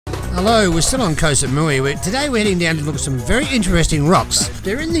Hello, we're still on Koh Samui. Today we're heading down to look at some very interesting rocks.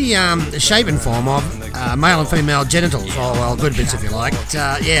 They're in the shapen form of male and female genitals, or well, good bits if you like. But,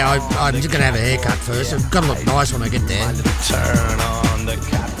 yeah, I'm just going to have a haircut first. I've got to look nice when I get there.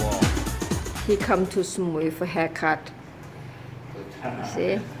 He come to Samui for haircut.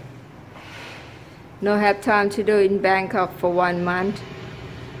 See? No have time to do in Bangkok for 1 month.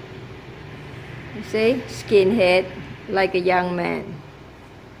 You see? Skinhead, like a young man.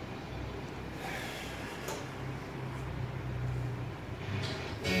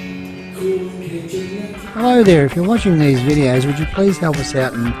 Hello there, if you're watching these videos, would you please help us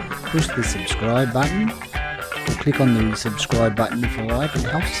out and push the subscribe button? Or click on the subscribe button if you like. It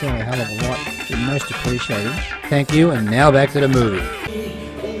helps us out a hell of a lot. It's most appreciated. Thank you, and now back to the movie.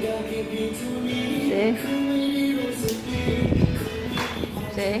 See?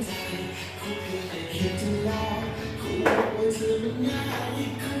 See?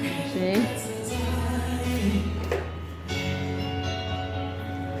 See?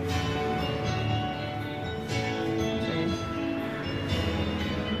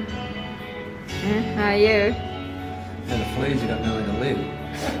 How are you? And the fleas, you got nowhere to live.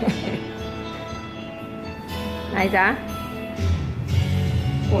 Nice, huh?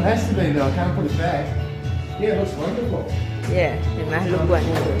 Well, it has to be though, I can't put it back. Yeah, it looks wonderful. Yeah, it might look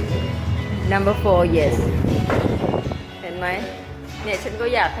wonderful. Number 4, yes. เห็นไหมเนี่ยฉันก็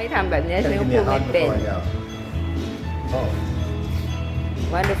อยากให้ทำแบบนี้ฉันก็พูดไม่เป็น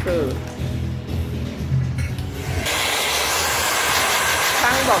Wonderful ช่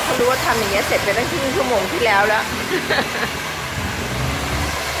างบอกเขารู้ว่าทำอย่างเงี้ยเสร็จไปตั้งครึ่งชั่วโมงที่แล้วแล้ว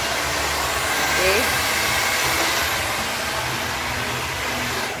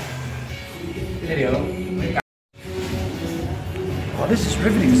Video. Oh, this is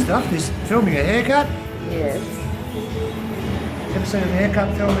riveting stuff. This filming a haircut. Yes. Ever seen a haircut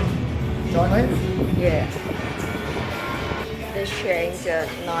film in Thailand? Yeah. They change the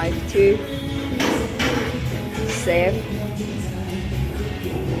knife too. Safe.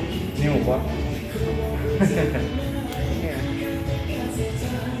 New what? Yeah.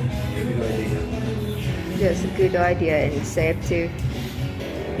 Good idea. Just a good idea and safe too.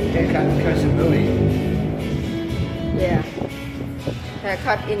 Haircut in Koh Samui. Yeah.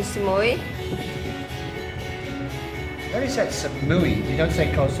 Haircut in Samui. Where is that Samui? You don't say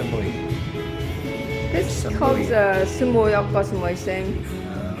Koh Samui. It's called Samui or Koh Samui same.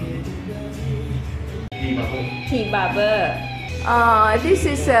 Tea barber. This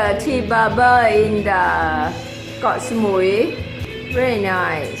is a tea barber in the Koh Samui. Very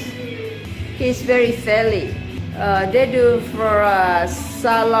nice. He's very friendly. They do for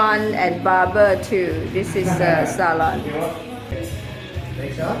salon and barber too. This is a salon.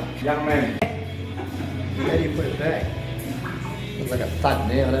 Thanks, huh? Young man. How do you put it back? Looks like a thud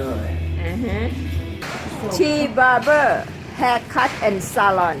now, don't it? Tea barber, haircut and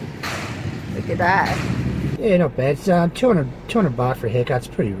salon. Look at that. Yeah, not bad. It's 200 baht for a haircut. It's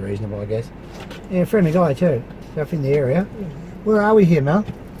pretty reasonable, I guess. Yeah, friendly guy too. Up in the area. Where are we here, Mel?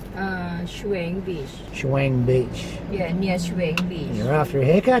 Shuang Beach. Shuang Beach. Yeah, near Shuang Beach. You're after a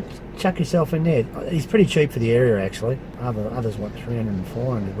haircut? Chuck yourself in there. He's pretty cheap for the area, actually. Others want 300 and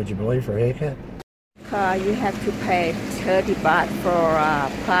 400, would you believe, for a haircut? You have to pay 30 baht for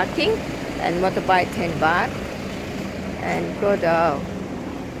parking and motorbike 10 baht and go down.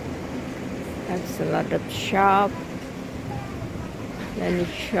 That's a lot of shop. Many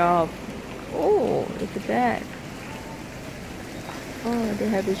shop. Oh, look at that. Oh, they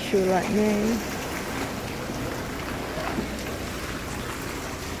have a shoe like me.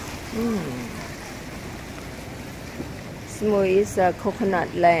 Samui is a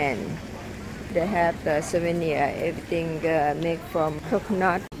coconut land. They have the souvenir, everything made from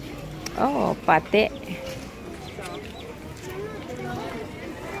coconut. Oh, pate.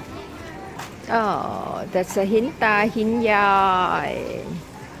 Oh, that's a hinta hinyai.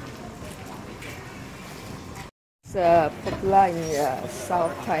 It's popular in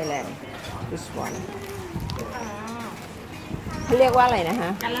South Thailand. This one. เขาเรียกว่าอะไรนะฮะ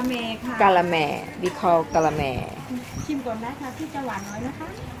กะละแมค่ะ กะละแม we call กะละแม ชิมก่อนได้ค่ะที่จะหวานน้อยนะคะ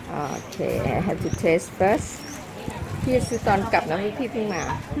Okay, I have to taste first. พี่ซื้อตอนกลับนะพี่เพิ่งมา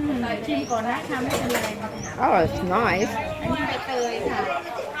ชิมก่อนนะคะไม่เป็นไรค่ะ Oh, it's nice. อันนี้ใบเตยค่ะ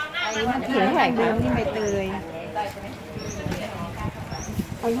อันนี้มัน ถึงเท่าไหร่คะ นี่ใบเตย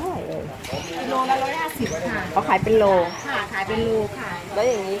เอาเท่าไหร่เลย กิโลละ150ค่ะ เขาขายเป็นโล ค่ะขายเป็นโลค่ะ แล้ว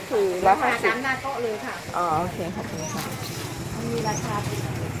อย่างนี้คือ ราคา 150 ตามหน้าโต๊ะเลยค่ะ อ๋อโอเคขอบคุณค่ะ มีราคา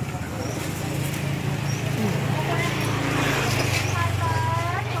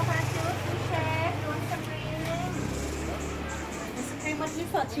อ ที่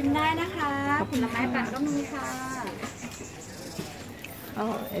สดชิมได้นะคะผลไม้ปั่นก็มีค่ะ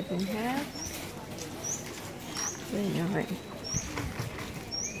Oh, open half. Very nice.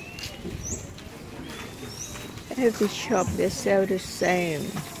 Every shop they sell the same.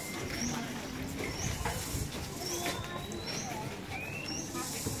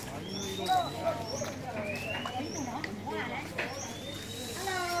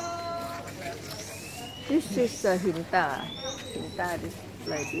 This is a hinta. Hinta is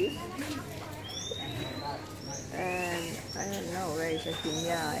like this. And I don't know where is the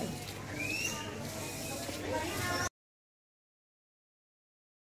hinyai.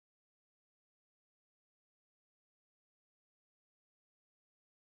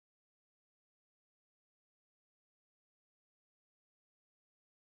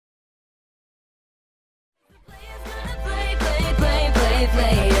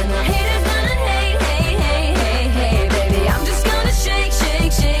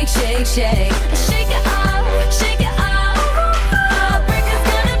 Shake, shake it off, shake it off. Break is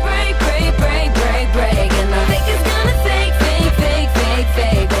gonna break, break, break, break, break, and the fake is gonna fake, fake, fake, fake,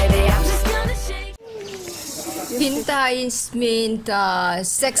 fake, baby. I'm just gonna shake. Hinta is mean the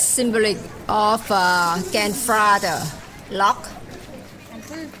sex symbolic of grandfather, lock.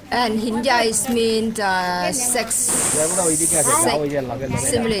 And Hinya is mean the sex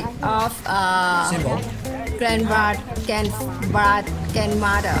symbolic of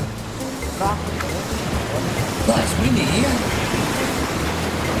grandmother. Rock. Oh, it's windy here.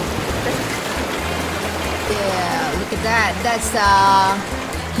 Yeah, look at that. That's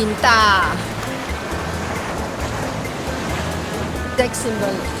Hinta. Sex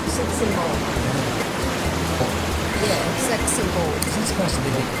symbol. Sex symbol. Yeah, sex symbol. Is it supposed to be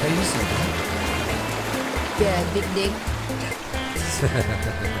big penis? Yeah, big dick.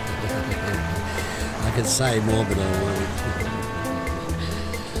 I could say more, but I won't.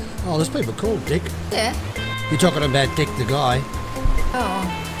 Oh, there's people called Dick. Yeah. You're talking about Dick the guy. Oh.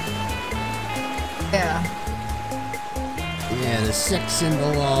 Yeah. Yeah, the sex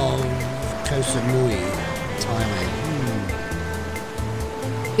symbol of Koh Samui Thailand.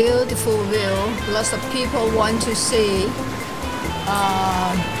 Beautiful view. Lots of people want to see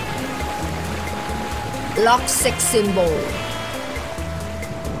lock sex symbol.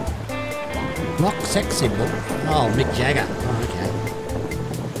 Rock sex symbol? Oh, Mick Jagger. Oh, okay.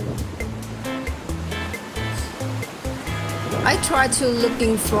 I try to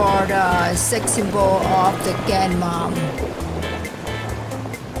looking for the sex symbol of the grandmom.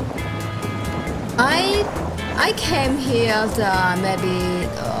 I came here maybe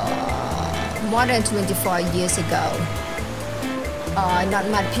more than 24 years ago. Not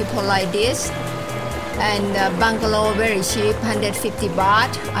much people like this. And bungalow very cheap, 150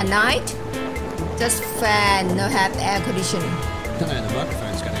 baht a night. Just fan, no have air conditioning. I don't know how the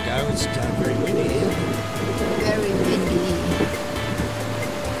microphone's going to go. It's very windy here. Very windy.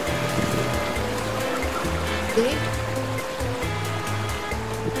 See?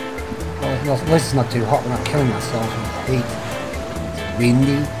 Well, at least it's not too hot. We're not killing ourselves with heat. It's a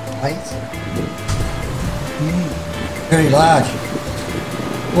windy place. Very large.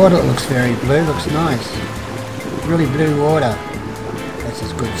 Water looks very blue. Looks nice. Really blue water. That's a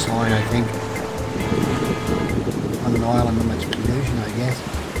good sign, I think. On an island, not much pollution, I guess.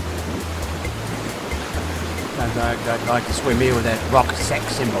 Don't like to swim here with that rock sex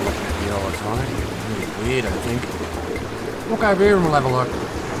symbol looking at me all the time. Really weird, I think. Look over here and we'll have a look.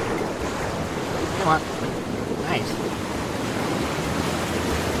 Come on. Nice.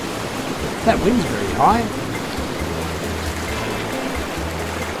 That wind's very high.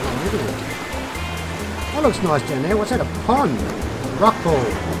 Oh, look at it. That looks nice down there. What's that? A pond? Rock pool.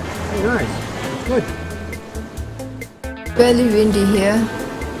 Very nice. Good. Very windy here.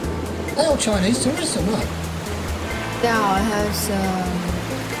 Are they all Chinese tourists or not? Now I have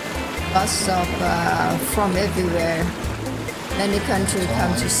lots of from everywhere. Many countries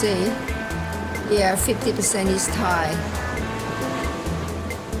come to see. Yeah, 50% is Thai.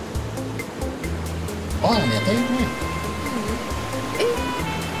 Island out there, isn't it?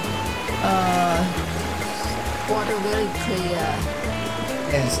 Water very clear.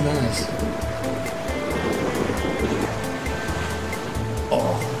 Yeah, it's nice.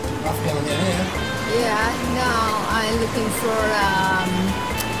 Oh, rough going down here. Yeah, now I'm looking for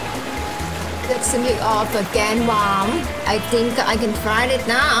the symbol of a grandmom. I think I can find it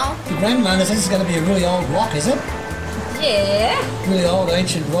now. The grandmother says it's going to be a really old rock, is it? Yeah. Really old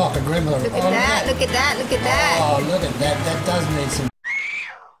ancient rock, a grandmother. Look at that, look at that, look at that. Oh, look at that. That does need some.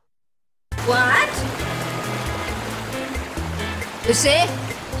 What? You see?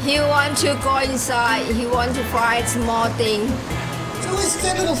 He want to go inside. He want to find small thing. So what's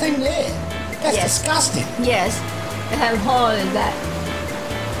that little thing there? That's Yes. disgusting. Yes, they have hole in that.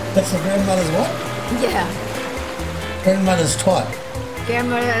 That's the grandmother's what? Yeah, Grandmother's twat.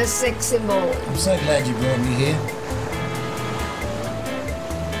 camera sex symbol. I'm so glad you brought me here.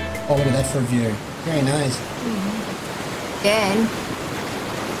 Oh, look at that for a view. Very nice. Then,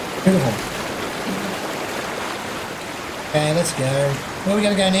 Beautiful. Okay, let's go. Where are we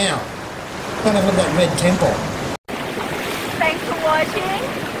going to go now? We're going to have a look at that red temple. thanks for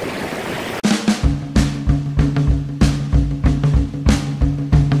watching.